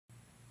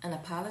An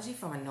apology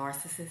from a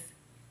narcissist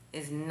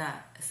is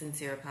not a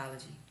sincere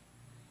apology.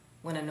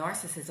 When a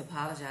narcissist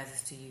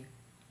apologizes to you,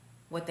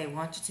 what they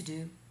want you to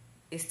do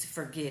is to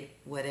forget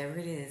whatever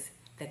it is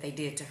that they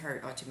did to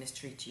hurt or to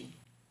mistreat you.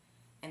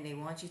 And they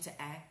want you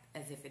to act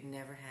as if it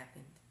never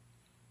happened.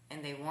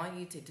 And they want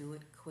you to do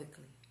it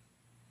quickly.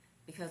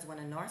 Because when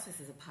a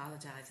narcissist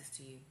apologizes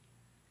to you,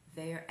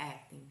 they are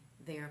acting,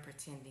 they are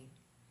pretending.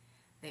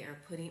 They are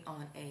putting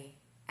on a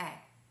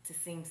act to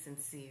seem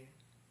sincere.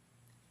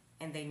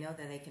 And they know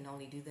that they can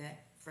only do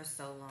that for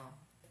so long.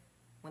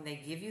 When they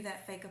give you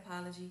that fake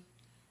apology,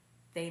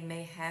 they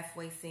may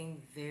halfway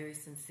seem very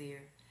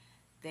sincere.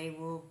 They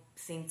will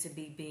seem to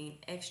be being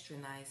extra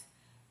nice.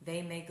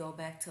 They may go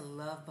back to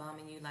love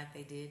bombing you like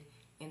they did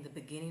in the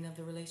beginning of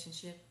the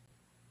relationship.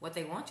 What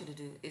they want you to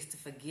do is to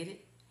forget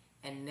it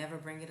and never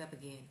bring it up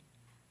again.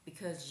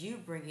 Because you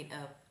bringing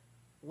up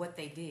what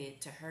they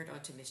did to hurt or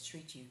to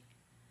mistreat you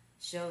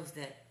shows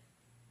that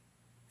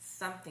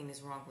something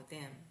is wrong with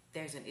them.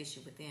 There's an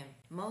issue with them.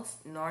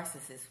 Most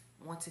narcissists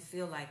want to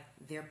feel like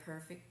they're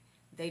perfect,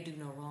 they do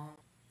no wrong.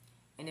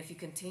 And if you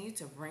continue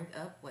to bring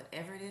up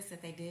whatever it is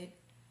that they did,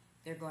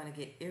 they're going to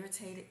get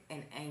irritated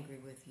and angry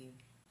with you.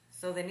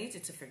 So they need you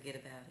to forget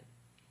about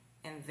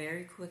it. And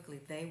very quickly,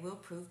 they will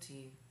prove to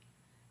you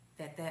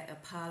that that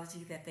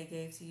apology that they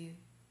gave to you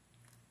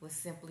was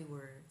simply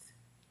words.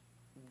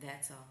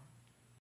 That's all.